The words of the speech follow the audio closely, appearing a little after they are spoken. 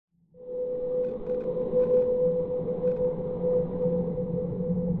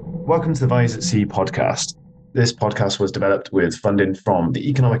Welcome to the Values at Sea podcast. This podcast was developed with funding from the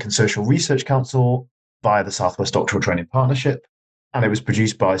Economic and Social Research Council via the Southwest Doctoral Training Partnership, and it was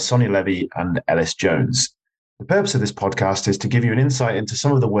produced by Sonia Levy and Elis Jones. The purpose of this podcast is to give you an insight into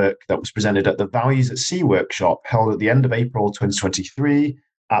some of the work that was presented at the Values at Sea workshop held at the end of April 2023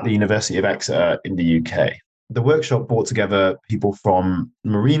 at the University of Exeter in the UK. The workshop brought together people from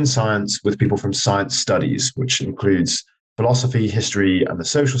marine science with people from science studies, which includes philosophy, history, and the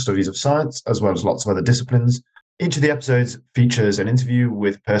social studies of science, as well as lots of other disciplines. Each of the episodes features an interview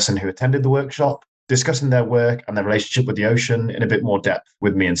with a person who attended the workshop, discussing their work and their relationship with the ocean in a bit more depth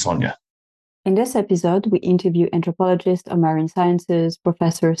with me and Sonia. In this episode, we interview anthropologist of marine sciences,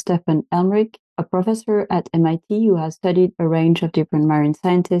 Professor Stefan Helmreich, a professor at MIT who has studied a range of different marine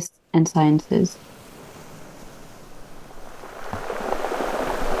scientists and sciences.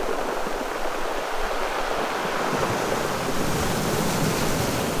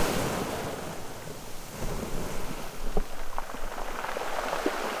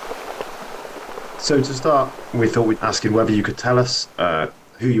 So to start, we thought we'd ask you whether you could tell us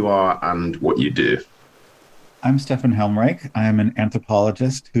who you are and what you do. I'm Stefan Helmreich. I am an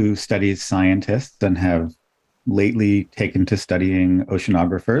anthropologist who studies scientists and have lately taken to studying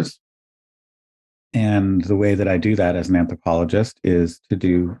oceanographers. And the way that I do that as an anthropologist is to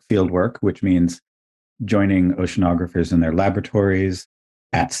do field work, which means joining oceanographers in their laboratories,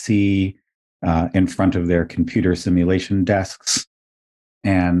 at sea, in front of their computer simulation desks.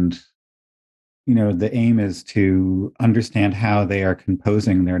 And the aim is to understand how they are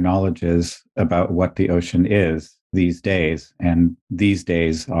composing their knowledges about what the ocean is these days. And these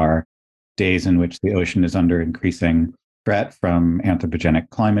days are days in which the ocean is under increasing threat from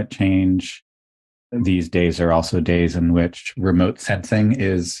anthropogenic climate change. These days are also days in which remote sensing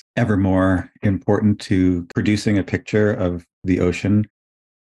is ever more important to producing a picture of the ocean.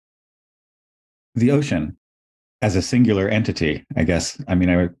 The ocean as a singular entity, I guess.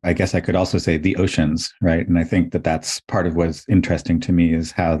 I guess I could also say the oceans, right? And I think that that's part of what's interesting to me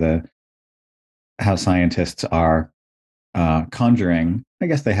is how scientists are conjuring. I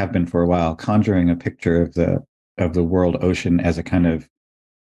guess they have been for a while, conjuring a picture of the world ocean as a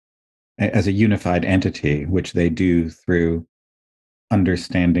unified entity, which they do through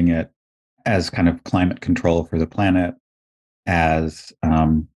understanding it as kind of climate control for the planet, as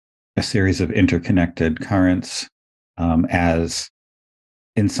a series of interconnected currents, as,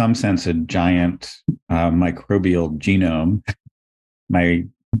 in some sense, a giant microbial genome. My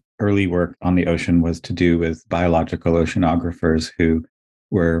early work on the ocean was to do with biological oceanographers who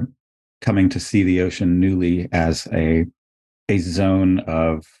were coming to see the ocean newly as a zone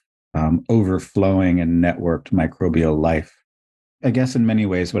of overflowing and networked microbial life. I guess in many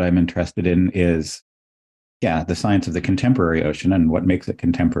ways, what I'm interested in is the science of the contemporary ocean and what makes it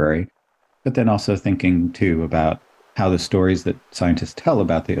contemporary, but then also thinking too about how the stories that scientists tell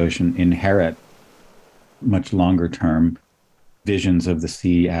about the ocean inherit much longer term visions of the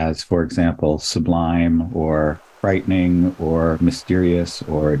sea as, for example, sublime or frightening or mysterious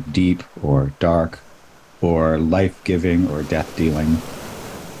or deep or dark or life-giving or death-dealing.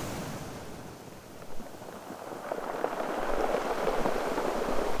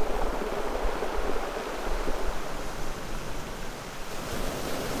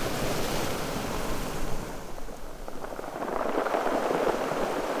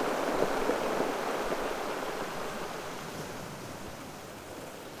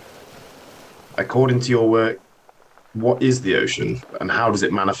 According to your work, what is the ocean and how does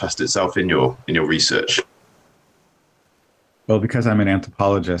it manifest itself in your research? Well, because I'm an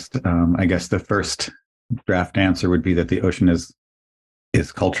anthropologist, I guess the first draft answer would be that the ocean is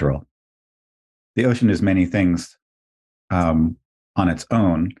cultural. The ocean is many things on its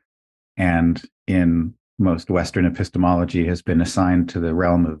own, and in most Western epistemology has been assigned to the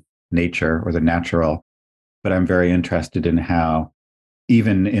realm of nature or the natural. But I'm very interested in how,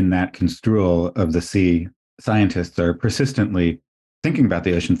 even in that construal of the sea, scientists are persistently thinking about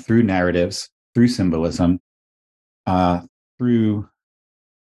the ocean through narratives, through symbolism, through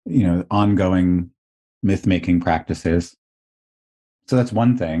ongoing myth-making practices. So that's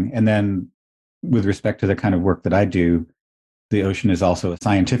one thing. And then with respect to the kind of work that I do, the ocean is also a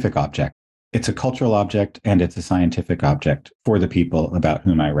scientific object. It's a cultural object and it's a scientific object for the people about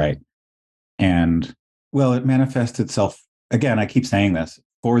whom I write. And well, it manifests itself, again, I keep saying this,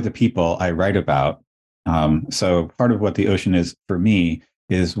 for the people I write about. So part of what the ocean is for me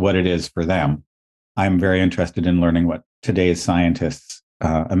is what it is for them. I'm very interested in learning what today's scientists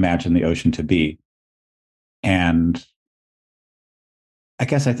imagine the ocean to be. And I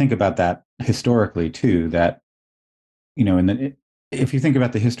guess I think about that historically too, that, in if you think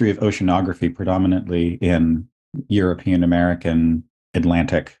about the history of oceanography, predominantly in European, American,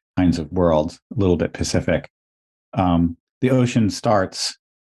 Atlantic kinds of worlds, a little bit Pacific, the ocean starts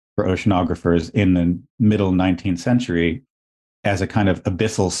for oceanographers in the middle 19th century as a kind of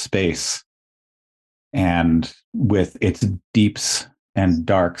abyssal space, and with its deeps and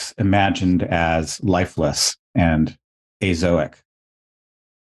darks imagined as lifeless and azoic.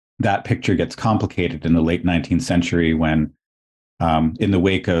 That picture gets complicated in the late 19th century when, in the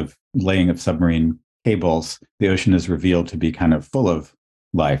wake of laying of submarine cables, the ocean is revealed to be kind of full of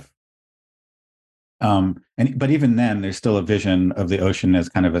life. But even then, there's still a vision of the ocean as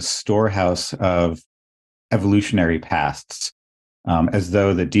kind of a storehouse of evolutionary pasts, as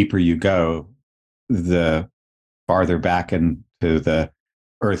though the deeper you go, the farther back into the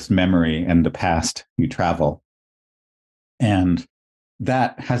Earth's memory and the past you travel. And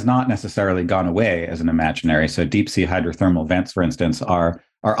that has not necessarily gone away as an imaginary. So deep sea hydrothermal vents, for instance, are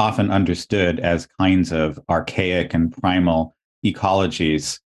often understood as kinds of archaic and primal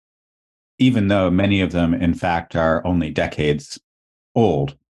ecologies, even though many of them, in fact, are only decades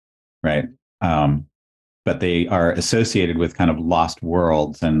old, right? But they are associated with kind of lost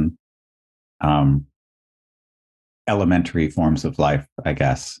worlds and elementary forms of life, I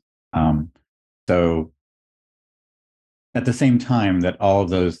guess. So at the same time that all of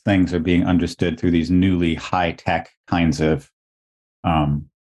those things are being understood through these newly high-tech kinds of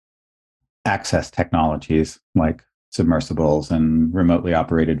access technologies like submersibles and remotely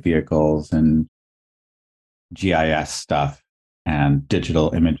operated vehicles and GIS stuff and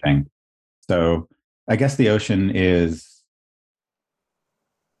digital imaging. So I guess the ocean is,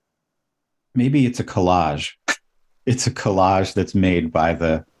 maybe it's a collage. It's a collage that's made by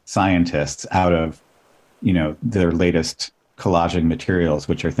the scientists out of, their latest collaging materials,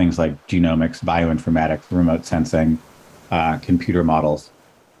 which are things like genomics, bioinformatics, remote sensing, computer models.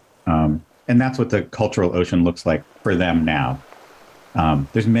 And that's what the cultural ocean looks like for them now.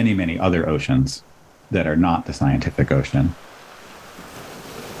 There's many, many other oceans that are not the scientific ocean.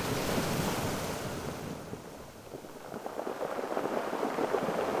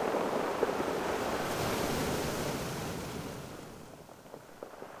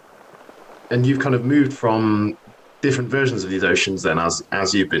 And you've kind of moved from different versions of these oceans then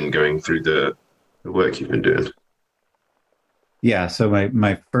as you've been going through the work you've been doing. Yeah, so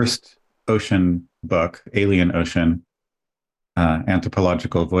my first ocean book, Alien Ocean,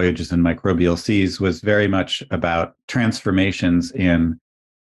 Anthropological Voyages in Microbial Seas, was very much about transformations in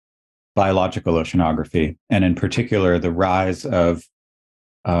biological oceanography, and in particular, the rise of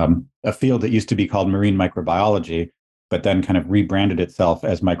a field that used to be called marine microbiology, but then kind of rebranded itself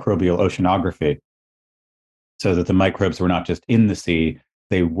as microbial oceanography, so that the microbes were not just in the sea,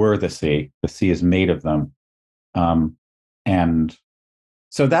 they were the sea. The sea is made of them. And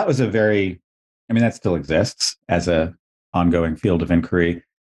so that was that still exists as a ongoing field of inquiry.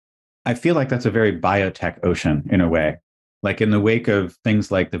 I feel like that's a very biotech ocean in a way. Like in the wake of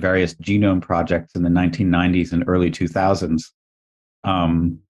things like the various genome projects in the 1990s and early 2000s,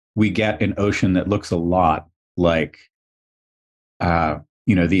 we get an ocean that looks a lot like,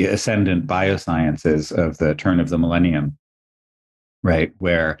 the ascendant biosciences of the turn of the millennium, right?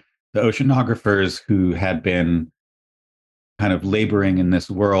 Where the oceanographers who had been kind of laboring in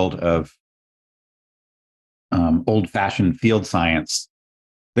this world of old-fashioned field science,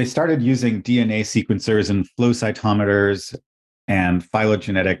 they started using DNA sequencers and flow cytometers and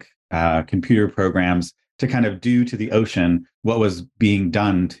phylogenetic computer programs to kind of do to the ocean what was being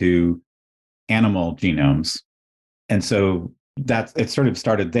done to animal genomes. And so it sort of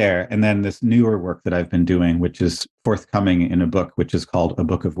started there. And then this newer work that I've been doing, which is forthcoming in a book, which is called A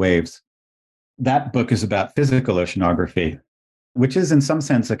Book of Waves. That book is about physical oceanography, which is in some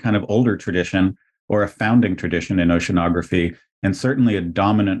sense a kind of older tradition or a founding tradition in oceanography, and certainly a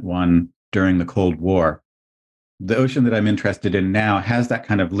dominant one during the Cold War. The ocean that I'm interested in now has that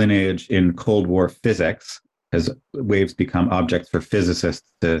kind of lineage in Cold War physics, as waves become objects for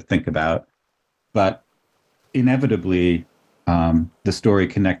physicists to think about. But inevitably, the story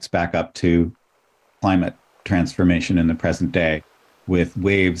connects back up to climate transformation in the present day, with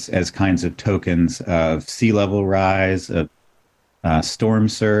waves as kinds of tokens of sea level rise, of storm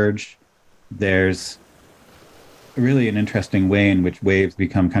surge. There's really an interesting way in which waves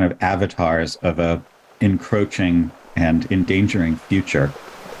become kind of avatars of a encroaching and endangering future.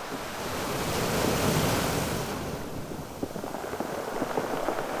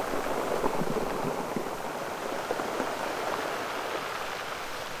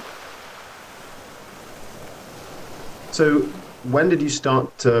 So when did you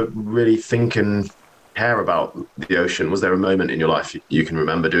start to really think and care about the ocean? Was there a moment in your life you can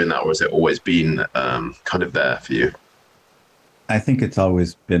remember doing that, or has it always been kind of there for you? I think it's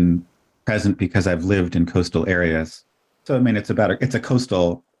always been present because I've lived in coastal areas. So I mean, it's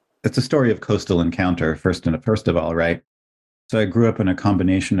a story of coastal encounter first of all, right? So I grew up in a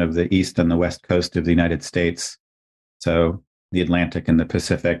combination of the east and the west coast of the United States, so the Atlantic and the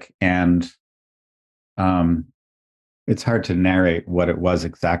Pacific, and um, it's hard to narrate what it was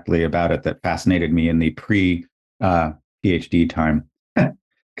exactly about it that fascinated me in the pre PhD time.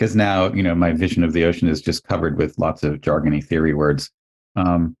 Because now, my vision of the ocean is just covered with lots of jargony theory words.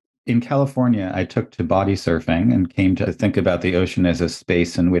 In California, I took to body surfing and came to think about the ocean as a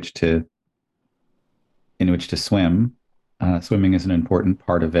space in which to swim. Swimming is an important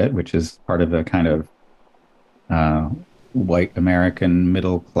part of it, which is part of a kind of uh, white American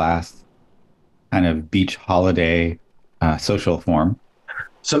middle class kind of beach holiday social form.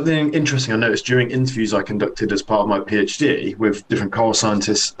 Something interesting I noticed during interviews I conducted as part of my PhD with different coral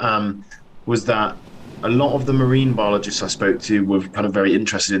scientists was that a lot of the marine biologists I spoke to were kind of very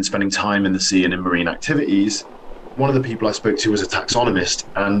interested in spending time in the sea and in marine activities. One of the people I spoke to was a taxonomist,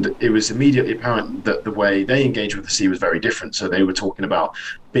 and it was immediately apparent that the way they engage with the sea was very different. So they were talking about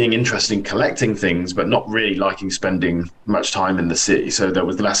being interested in collecting things, but not really liking spending much time in the sea. So there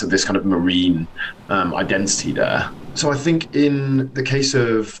was less of this kind of marine identity there. So I think in the case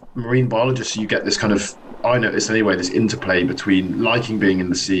of marine biologists, you get this kind of, I noticed anyway, this interplay between liking being in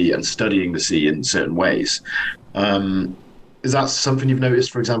the sea and studying the sea in certain ways. Um, is that something you've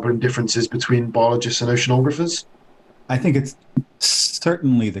noticed, for example, in differences between biologists and oceanographers? I think it's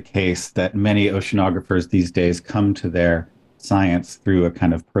certainly the case that many oceanographers these days come to their science through a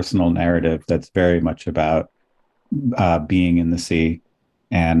kind of personal narrative that's very much about being in the sea.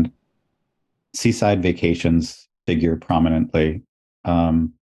 And seaside vacations figure prominently,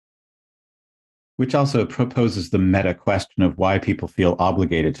 um, which also proposes the meta question of why people feel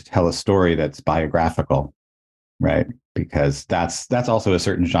obligated to tell a story that's biographical, right? Because that's also a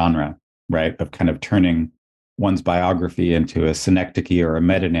certain genre, right, of kind of turning one's biography into a synecdoche or a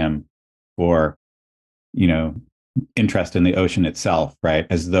metonym for, you know, interest in the ocean itself, right?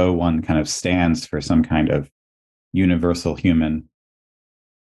 As though one kind of stands for some kind of universal human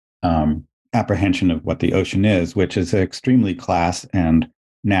apprehension of what the ocean is, which is an extremely class and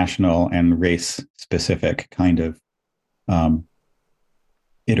national and race specific kind of um,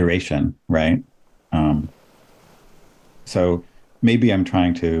 iteration, right? Um, so maybe I'm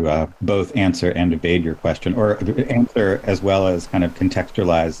trying to both answer and evade your question, or answer as well as kind of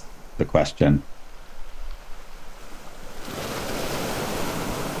contextualize the question.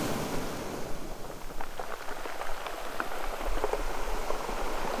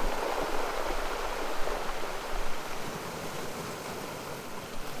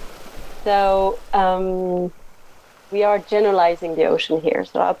 So we are generalizing the ocean here,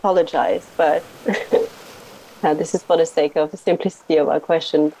 so I apologize, but this is for the sake of the simplicity of our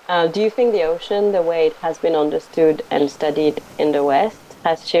question. Do you think the ocean, the way it has been understood and studied in the West,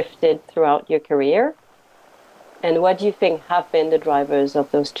 has shifted throughout your career? And what do you think have been the drivers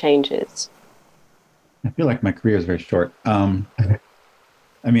of those changes? I feel like my career is very short.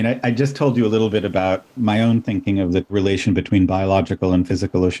 I mean, I just told you a little bit about my own thinking of the relation between biological and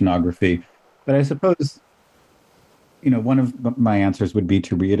physical oceanography. But I suppose, one of my answers would be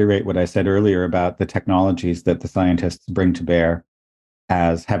to reiterate what I said earlier about the technologies that the scientists bring to bear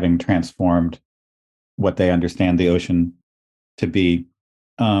as having transformed what they understand the ocean to be.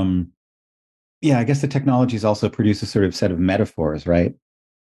 Yeah, I guess the technologies also produce a sort of set of metaphors, right?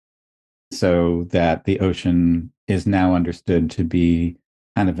 So that the ocean is now understood to be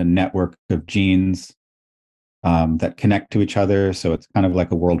kind of a network of genes that connect to each other. So it's kind of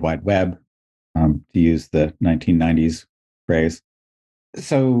like a World Wide Web, to use the 1990s phrase.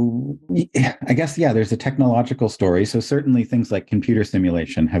 So I guess, yeah, there's a technological story. So certainly things like computer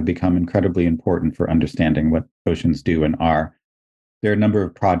simulation have become incredibly important for understanding what oceans do and are. There are a number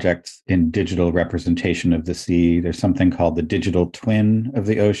of projects in digital representation of the sea. There's something called the digital twin of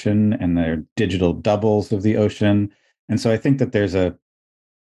the ocean, and there are digital doubles of the ocean. And so I think that there's a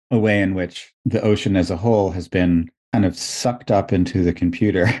way in which the ocean as a whole has been kind of sucked up into the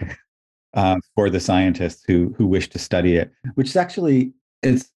computer for the scientists who wish to study it, which is actually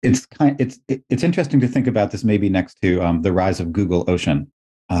it's interesting to think about this maybe next to the rise of Google Ocean.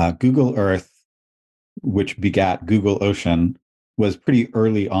 Google Earth, which begat Google Ocean, was pretty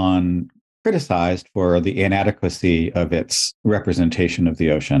early on criticized for the inadequacy of its representation of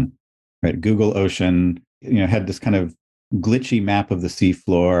the ocean. Right, Google Ocean, had this kind of glitchy map of the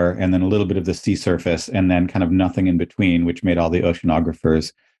seafloor and then a little bit of the sea surface and then kind of nothing in between, which made all the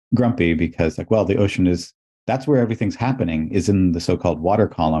oceanographers grumpy because like, well, the ocean that's where everything's happening, is in the so-called water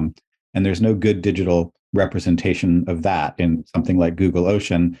column. And there's no good digital representation of that in something like Google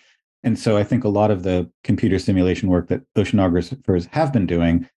Ocean. And so I think a lot of the computer simulation work that oceanographers have been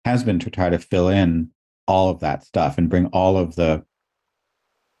doing has been to try to fill in all of that stuff and bring all of the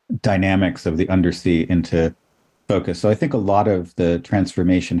dynamics of the undersea into focus. So I think a lot of the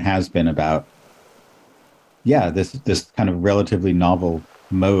transformation has been about, this kind of relatively novel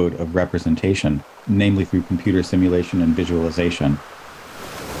mode of representation, namely through computer simulation and visualization.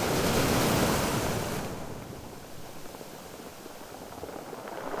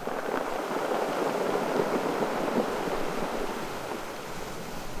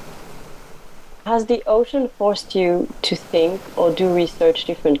 Has the ocean forced you to think or do research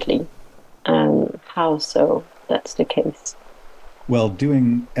differently? And how so that's the case? Well,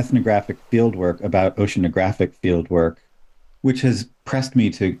 doing ethnographic fieldwork about oceanographic fieldwork, which has pressed me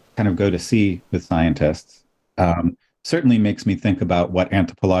to kind of go to sea with scientists, certainly makes me think about what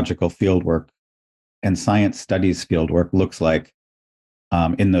anthropological fieldwork and science studies fieldwork looks like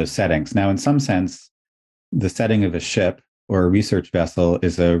in those settings. Now, in some sense, the setting of a ship or a research vessel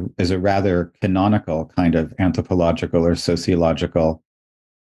is a rather canonical kind of anthropological or sociological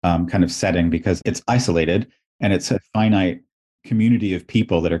kind of setting, because it's isolated and it's a finite community of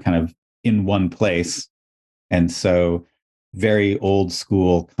people that are kind of in one place. And so very old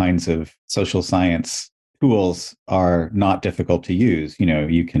school kinds of social science tools are not difficult to use.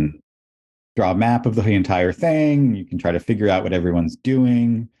 You can draw a map of the entire thing, you can try to figure out what everyone's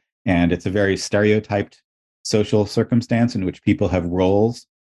doing, and it's a very stereotyped social circumstance in which people have roles.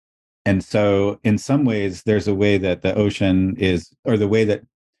 And so in some ways there's a way that the ocean is, or the way that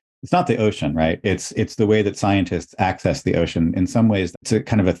it's not the ocean, right? It's the way that scientists access the ocean. In some ways, it's a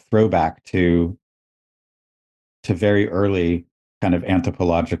kind of a throwback to very early kind of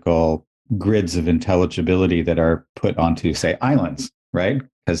anthropological grids of intelligibility that are put onto, say, islands, right?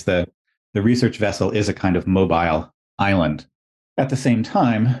 Because the research vessel is a kind of mobile island. At the same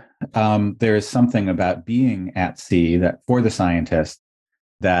time, there is something about being at sea that, for the scientists,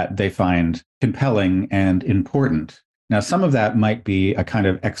 that they find compelling and important. Now, some of that might be a kind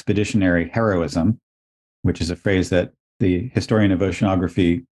of expeditionary heroism, which is a phrase that the historian of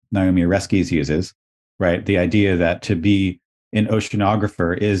oceanography, Naomi Oreskes, uses, right? The idea that to be an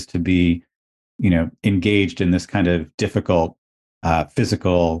oceanographer is to be, engaged in this kind of difficult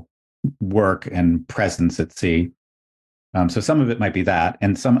physical work and presence at sea. So some of it might be that.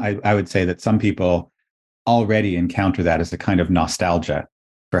 And I would say that some people already encounter that as a kind of nostalgia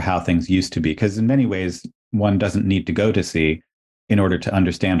for how things used to be. Because in many ways, one doesn't need to go to sea in order to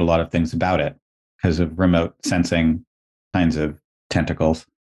understand a lot of things about it, because of remote sensing kinds of tentacles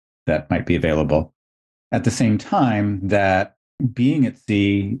that might be available. At the same time, that being at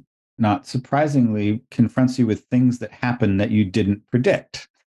sea, not surprisingly, confronts you with things that happen that you didn't predict,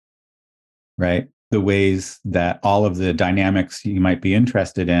 right? The ways that all of the dynamics you might be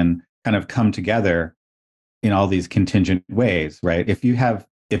interested in kind of come together in all these contingent ways, right? If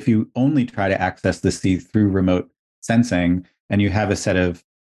you only try to access the sea through remote sensing, and you have a set of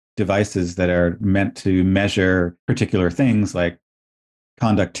devices that are meant to measure particular things like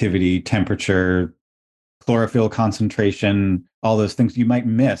conductivity, temperature, chlorophyll concentration, all those things, you might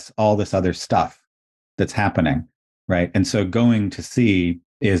miss all this other stuff that's happening, right? And so going to sea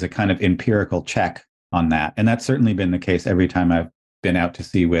is a kind of empirical check on that. And that's certainly been the case every time I've been out to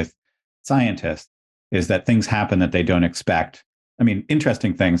sea with scientists, is that things happen that they don't expect. I mean,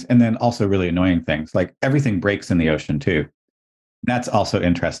 interesting things, and then also really annoying things. Like everything breaks in the ocean too. That's also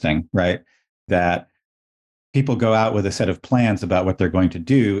interesting, right? That people go out with a set of plans about what they're going to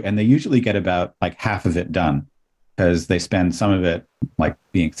do, and they usually get about like half of it done, because they spend some of it like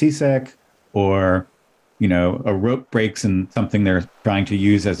being seasick, or a rope breaks and something they're trying to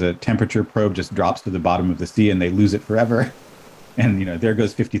use as a temperature probe just drops to the bottom of the sea and they lose it forever. And there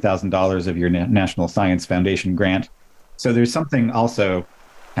goes $50,000 of your National Science Foundation grant. So there's something also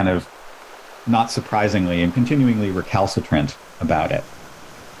kind of, not surprisingly and continuingly recalcitrant about it.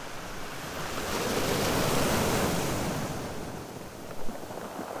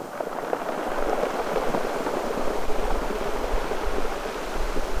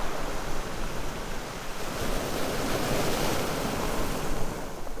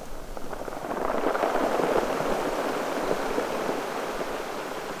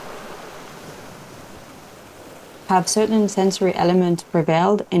 Have certain sensory elements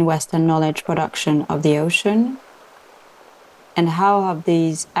prevailed in Western knowledge production of the ocean? And how have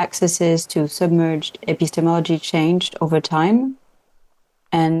these accesses to submerged epistemology changed over time?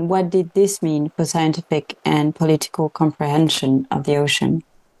 And what did this mean for scientific and political comprehension of the ocean?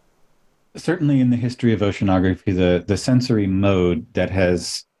 certainly in the history of oceanography, the sensory mode that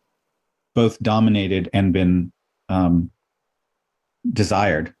has both dominated and been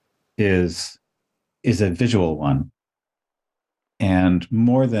desired is a visual one. And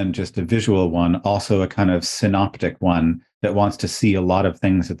more than just a visual one, also a kind of synoptic one that wants to see a lot of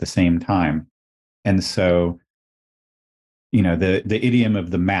things at the same time. And so, the idiom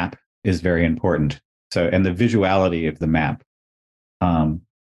of the map is very important. So, and the visuality of the map.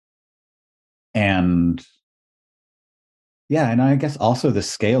 And yeah, and I guess also the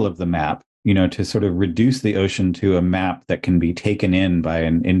scale of the map, to sort of reduce the ocean to a map that can be taken in by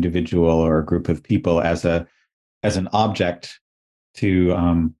an individual or a group of people as an object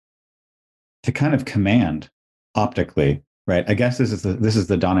to kind of command optically, right? I guess this is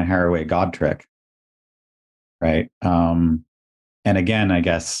the Donna Haraway God trick, right? And again, I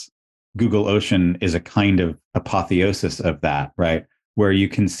guess Google Ocean is a kind of apotheosis of that, right? Where you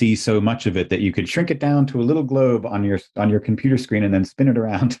can see so much of it that you could shrink it down to a little globe on your computer screen and then spin it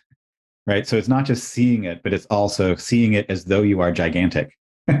around, right? So it's not just seeing it, but it's also seeing it as though you are gigantic.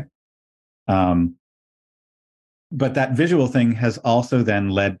 But that visual thing has also then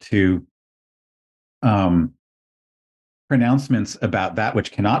led to pronouncements about that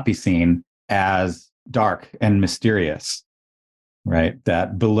which cannot be seen as dark and mysterious, right?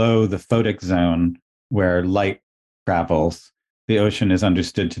 That below the photic zone where light travels, the ocean is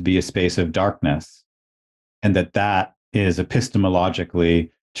understood to be a space of darkness, and that is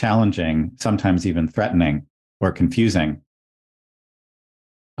epistemologically challenging, sometimes even threatening or confusing.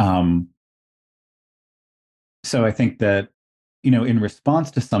 So I think that, in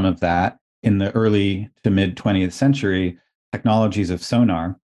response to some of that, in the early to mid 20th century, technologies of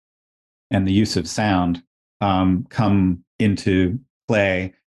sonar and the use of sound come into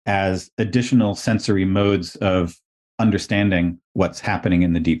play as additional sensory modes of understanding what's happening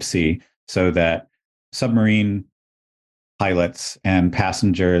in the deep sea, so that submarine pilots and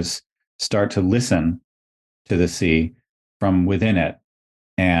passengers start to listen to the sea from within it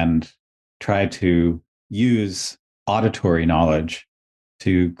and try to use auditory knowledge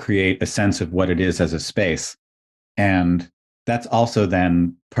to create a sense of what it is as a space. And that's also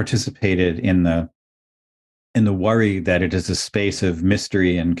then participated in the worry that it is a space of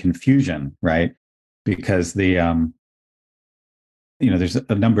mystery and confusion, right? Because there's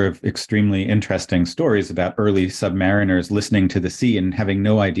a number of extremely interesting stories about early submariners listening to the sea and having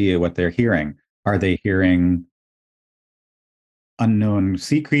no idea what they're hearing. Are they hearing unknown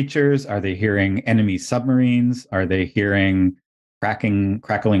sea creatures? Are they hearing enemy submarines? Are they hearing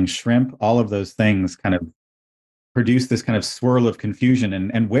crackling shrimp? All of those things kind of produce this kind of swirl of confusion.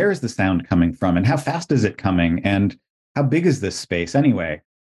 And where is the sound coming from? And how fast is it coming? And how big is this space anyway?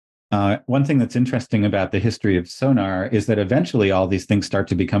 One thing that's interesting about the history of sonar is that eventually all these things start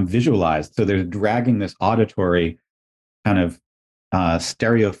to become visualized. So they're dragging this auditory kind of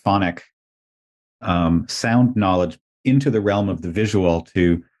stereophonic sound knowledge into the realm of the visual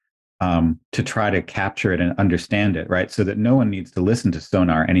to try to capture it and understand it, right? So that no one needs to listen to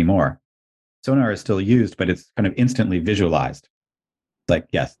sonar anymore. Sonar is still used, but it's kind of instantly visualized. Like,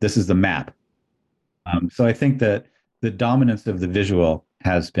 yes, this is the map. So I think that the dominance of the visual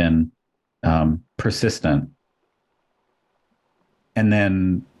has been persistent. And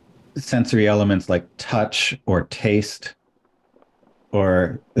then sensory elements like touch or taste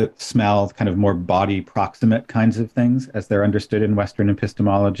or smell, kind of more body proximate kinds of things, as they're understood in Western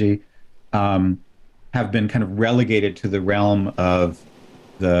epistemology, have been kind of relegated to the realm of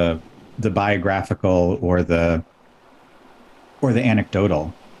the biographical or the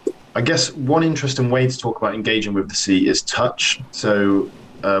anecdotal. I guess one interesting way to talk about engaging with the sea is touch. So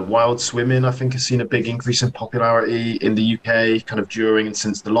wild swimming, I think, has seen a big increase in popularity in the UK kind of during and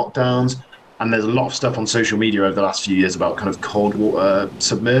since the lockdowns. And there's a lot of stuff on social media over the last few years about kind of cold water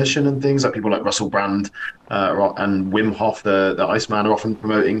submersion and things, like people like Russell Brand and Wim Hof, the Iceman, are often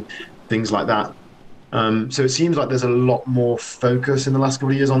promoting things like that. So it seems like there's a lot more focus in the last couple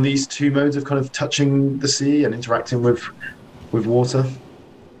of years on these two modes of kind of touching the sea and interacting with water.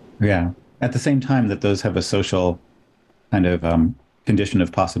 Yeah. At the same time that those have a social kind of condition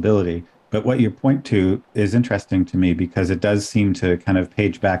of possibility. But what you point to is interesting to me because it does seem to kind of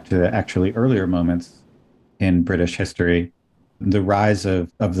page back to actually earlier moments in British history, the rise of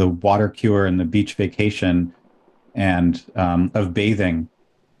the water cure and the beach vacation and of bathing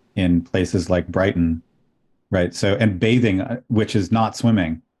in places like Brighton, right? So, and bathing, which is not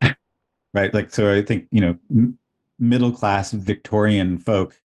swimming, right? Like, so I think, middle-class Victorian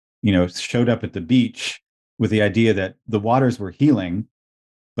folk, showed up at the beach with the idea that the waters were healing,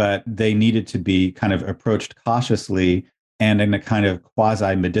 but they needed to be kind of approached cautiously and in a kind of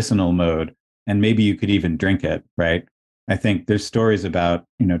quasi-medicinal mode. And maybe you could even drink it, right? I think there's stories about,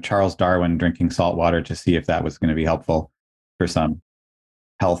 Charles Darwin drinking salt water to see if that was going to be helpful for some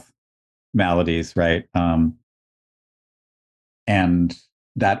health maladies, right? And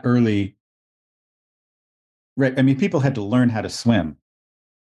that early, right? I mean, people had to learn how to swim,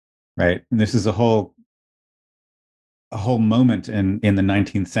 right? And this is a whole moment in the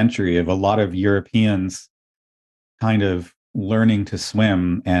 19th century of a lot of Europeans kind of learning to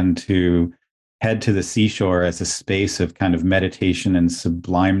swim and to head to the seashore as a space of kind of meditation and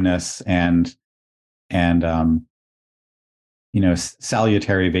sublimeness and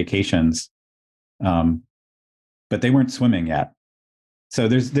salutary vacations, but they weren't swimming yet. So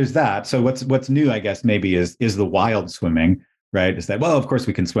there's that. So what's new, I guess, maybe is the wild swimming, right? Is that, well, of course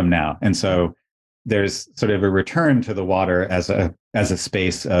we can swim now, and so there's sort of a return to the water as a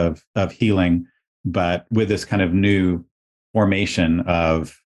space of healing, but with this kind of new formation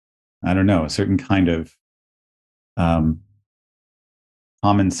of, I don't know, a certain kind of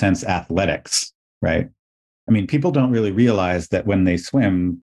common sense athletics, right? I mean, people don't really realize that when they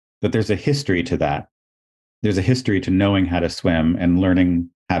swim, that there's a history to that. There's a history to knowing how to swim and learning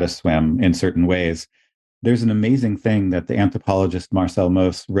how to swim in certain ways. There's an amazing thing that the anthropologist Marcel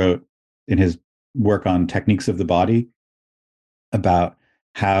Mauss wrote in his work on techniques of the body about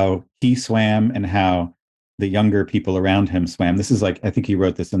how he swam and how the younger people around him swam. This is like, I think he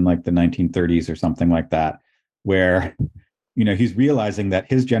wrote this in like the 1930s or something like that, where, he's realizing that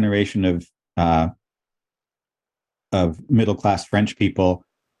his generation of middle-class French people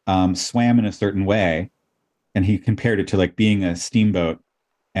swam in a certain way. And he compared it to like being a steamboat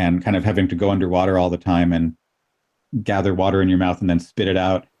and kind of having to go underwater all the time and gather water in your mouth and then spit it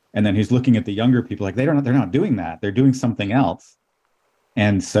out. And then he's looking at the younger people like they're not doing that. They're doing something else.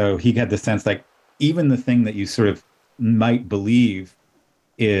 And so he had the sense like even the thing that you sort of might believe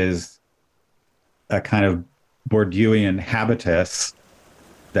is a kind of Bourdieuian habitus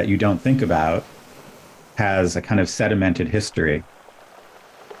that you don't think about has a kind of sedimented history.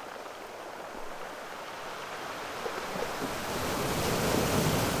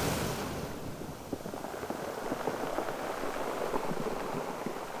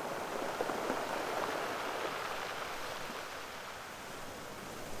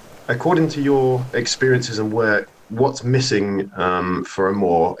 According to your experiences and work, what's missing for a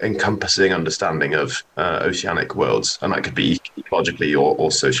more encompassing understanding of oceanic worlds? And that could be ecologically or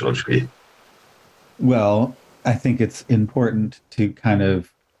sociologically. Well, I think it's important to kind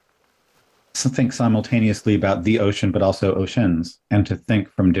of think simultaneously about the ocean, but also oceans, and to think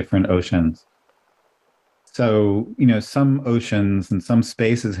from different oceans. So, some oceans and some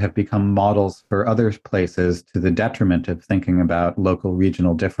spaces have become models for other places to the detriment of thinking about local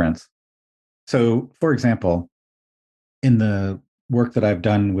regional difference. So, for example, in the work that I've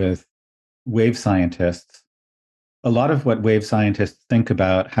done with wave scientists, a lot of what wave scientists think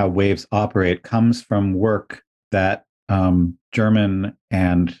about how waves operate comes from work that German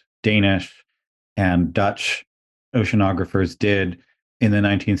and Danish and Dutch oceanographers did in the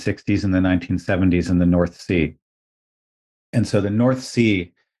 1960s and the 1970s in the North Sea. And so the North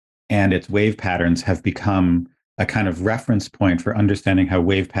Sea and its wave patterns have become a kind of reference point for understanding how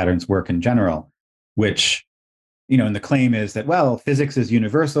wave patterns work in general, which, and the claim is that, well, physics is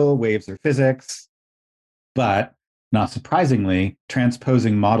universal, waves are physics, but not surprisingly,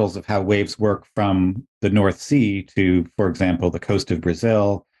 transposing models of how waves work from the North Sea to, for example, the coast of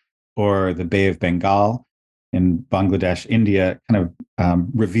Brazil or the Bay of Bengal in Bangladesh, India, kind of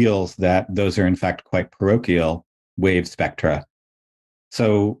reveals that those are in fact quite parochial wave spectra.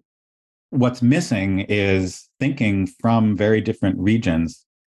 So what's missing is thinking from very different regions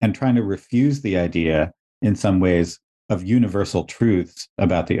and trying to refuse the idea in some ways of universal truths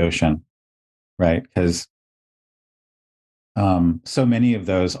about the ocean, right? Because so many of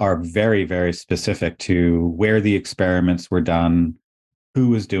those are very, very specific to where the experiments were done, who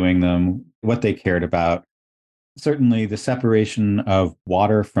was doing them, what they cared about. Certainly, the separation of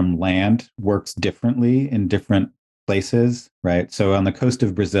water from land works differently in different places, right? So on the coast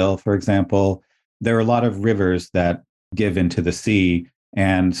of Brazil, for example, there are a lot of rivers that give into the sea,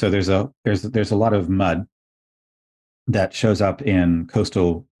 and so there's a lot of mud that shows up in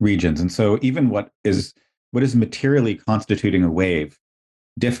coastal regions. And so even what is materially constituting a wave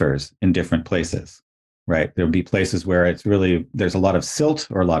differs in different places, right? There'll be places where there's a lot of silt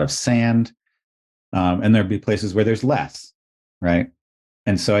or a lot of sand, and there'll be places where there's less, right?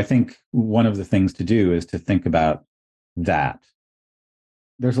 And so I think one of the things to do is to think about that.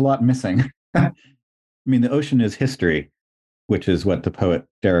 There's a lot missing. I mean, the ocean is history, which is what the poet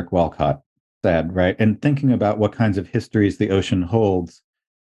Derek Walcott said, right? And thinking about what kinds of histories the ocean holds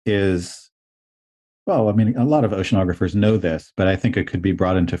is, well, I mean, a lot of oceanographers know this, but I think it could be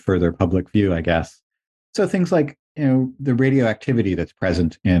brought into further public view, I guess. So things like, the radioactivity that's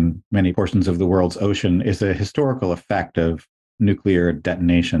present in many portions of the world's ocean is a historical effect of nuclear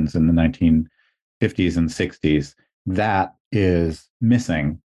detonations in the 1950s and 60s. That is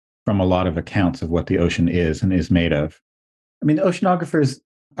missing from a lot of accounts of what the ocean is and is made of. I mean, oceanographers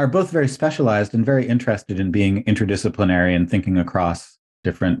are both very specialized and very interested in being interdisciplinary and thinking across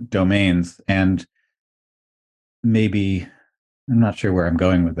different domains. And maybe, I'm not sure where I'm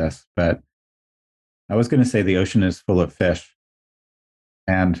going with this, but I was going to say the ocean is full of fish.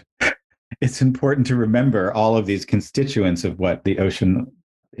 And it's important to remember all of these constituents of what the ocean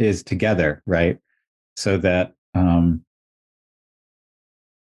is together, right? So that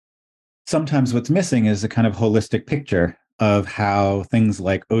sometimes what's missing is a kind of holistic picture of how things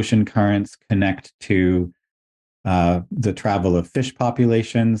like ocean currents connect to the travel of fish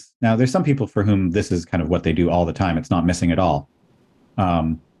populations. Now, there's some people for whom this is kind of what they do all the time. It's not missing at all.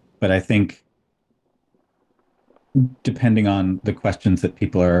 But I think depending on the questions that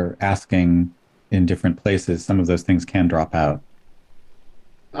people are asking in different places, some of those things can drop out.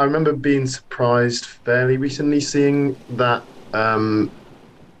 I remember being surprised fairly recently seeing that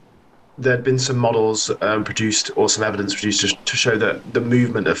there'd been some models produced or some evidence produced to show that the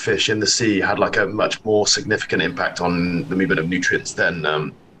movement of fish in the sea had like a much more significant impact on the movement of nutrients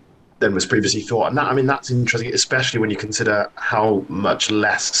than was previously thought. And that, I mean, that's interesting, especially when you consider how much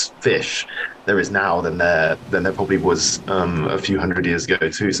less fish there is now than there probably was a few hundred years ago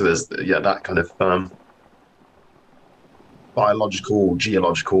too. So there's that kind of biological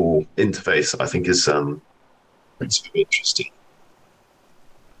geological interface I think is it's very interesting.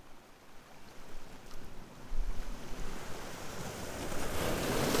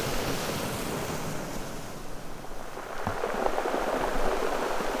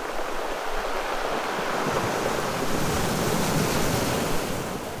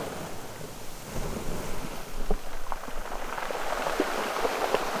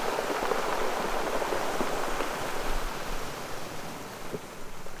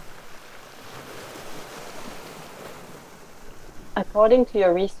 According to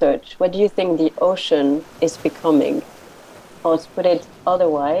your research, what do you think the ocean is becoming? Or to put it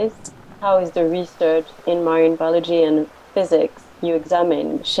otherwise, how is the research in marine biology and physics you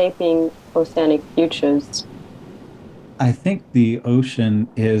examine shaping oceanic futures? I think the ocean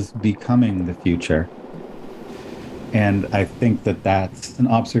is becoming the future. And I think that that's an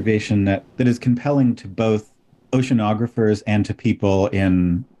observation that is compelling to both oceanographers and to people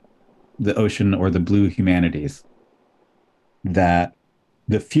in the ocean or the blue humanities. That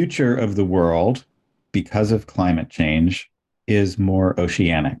the future of the world, because of climate change, is more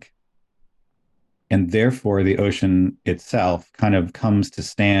oceanic. And therefore, the ocean itself kind of comes to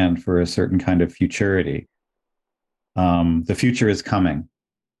stand for a certain kind of futurity. The future is coming.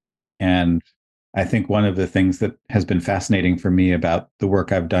 And I think one of the things that has been fascinating for me about the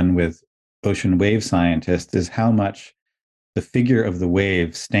work I've done with ocean wave scientists is how much the figure of the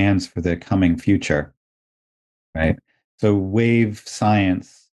wave stands for the coming future, right? So wave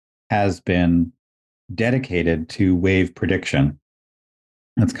science has been dedicated to wave prediction.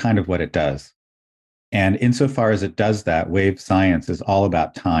 That's kind of what it does. And insofar as it does that, wave science is all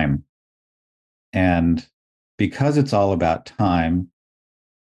about time. And because it's all about time,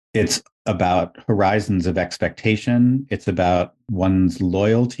 it's about horizons of expectation. It's about one's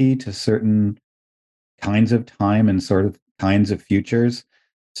loyalty to certain kinds of time and sort of kinds of futures.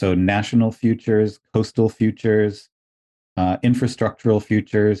 So national futures, coastal futures, infrastructural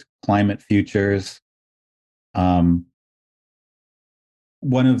futures, climate futures. One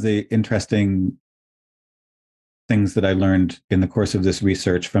of the interesting things that I learned in the course of this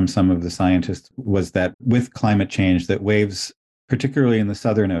research from some of the scientists was that with climate change, that waves, particularly in the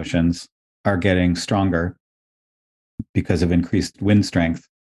southern oceans, are getting stronger because of increased wind strength,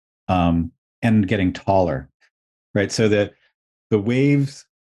 and getting taller, right? So the waves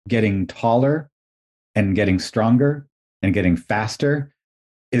getting taller and getting stronger and getting faster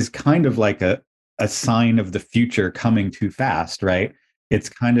is kind of like a sign of the future coming too fast, right? It's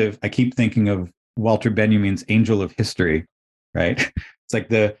kind of, I keep thinking of Walter Benjamin's Angel of History, right? It's like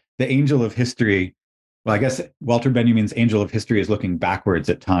the angel of history. Well, I guess Walter Benjamin's Angel of History is looking backwards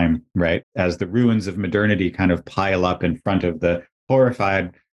at time, right? As the ruins of modernity kind of pile up in front of the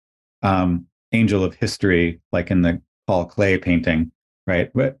horrified Angel of History, like in the Paul Klee painting,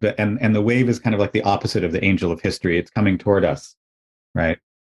 right? And the wave is kind of like the opposite of the Angel of History. It's coming toward us, right?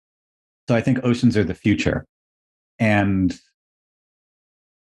 So I think oceans are the future. And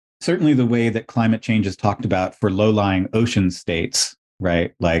certainly the way that climate change is talked about for low-lying ocean states,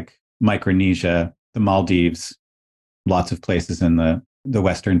 right? Like Micronesia, the Maldives, lots of places in the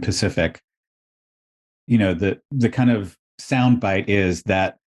Western Pacific. The kind of soundbite is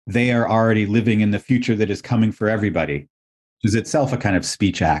that they are already living in the future that is coming for everybody, which is itself a kind of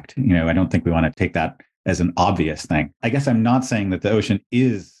speech act. I don't think we want to take that as an obvious thing. I guess I'm not saying that the ocean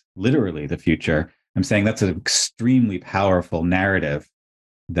is literally the future. I'm saying that's an extremely powerful narrative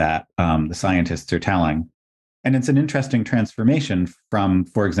that the scientists are telling. And it's an interesting transformation from,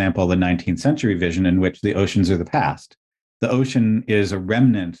 for example, the 19th century vision in which the oceans are the past. The ocean is a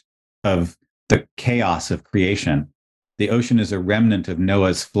remnant of the chaos of creation. The ocean is a remnant of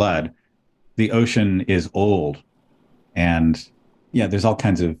Noah's flood. The ocean is old. And yeah, there's all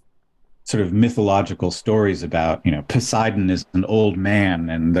kinds of sort of mythological stories about, Poseidon is an old man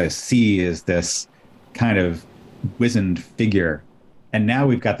and the sea is this kind of wizened figure. And now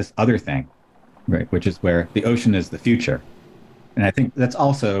we've got this other thing, right, which is where the ocean is the future. And I think that's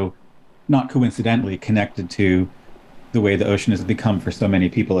also not coincidentally connected to the way the ocean has become for so many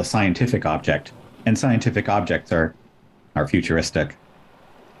people a scientific object. And scientific objects are futuristic.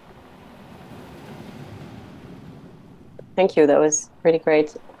 Thank you. That was pretty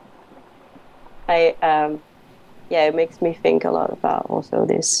great. It makes me think a lot about also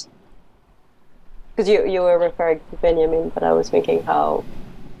this, because you were referring to Benjamin, but I was thinking how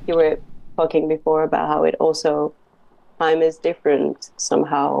you were talking before about how it also, time is different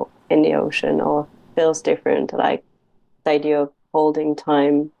somehow in the ocean, or feels different, like the idea of holding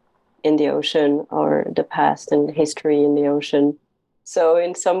time in the ocean, or the past and history in the ocean. So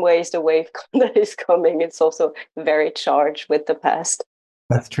in some ways, the wave that is coming, it's also very charged with the past.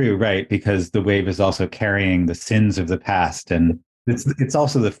 That's true, right? Because the wave is also carrying the sins of the past, and it's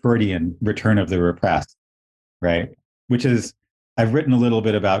also the Freudian return of the repressed, right? Which is, I've written a little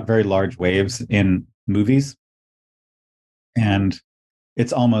bit about very large waves in movies, and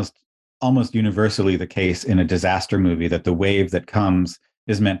it's almost universally the case in a disaster movie that the wave that comes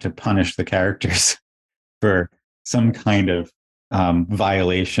is meant to punish the characters for some kind of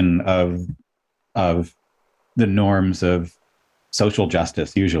violation of the norms of social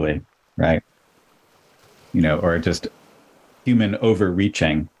justice, usually, right? Or just human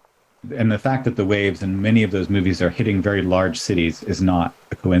overreaching. And the fact that the waves in many of those movies are hitting very large cities is not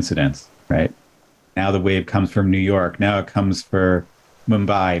a coincidence, right? Now the wave comes from New York. Now it comes for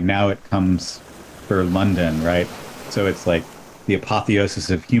Mumbai. Now it comes for London, right? So it's like the apotheosis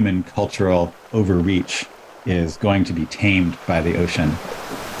of human cultural overreach is going to be tamed by the ocean.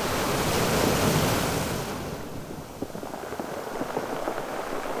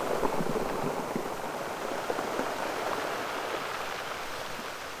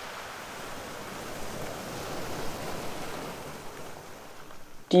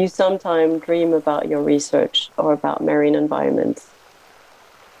 Do you sometimes dream about your research or about marine environments?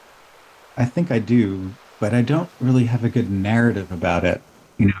 I think I do, but I don't really have a good narrative about it,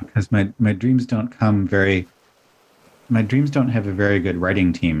 because my dreams don't my dreams don't have a very good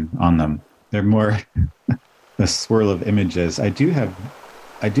writing team on them. They're more a swirl of images. I do have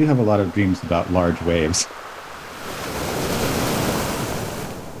a lot of dreams about large waves.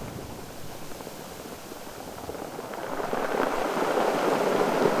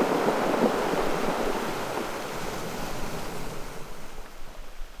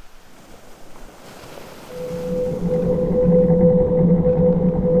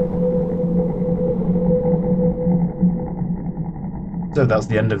 So that's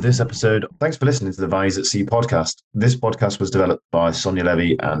the end of this episode. Thanks for listening to the Values at Sea podcast. This podcast was developed by Sonia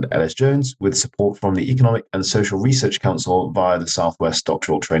Levy and Elis Jones with support from the Economic and Social Research Council via the Southwest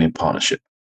Doctoral Training Partnership.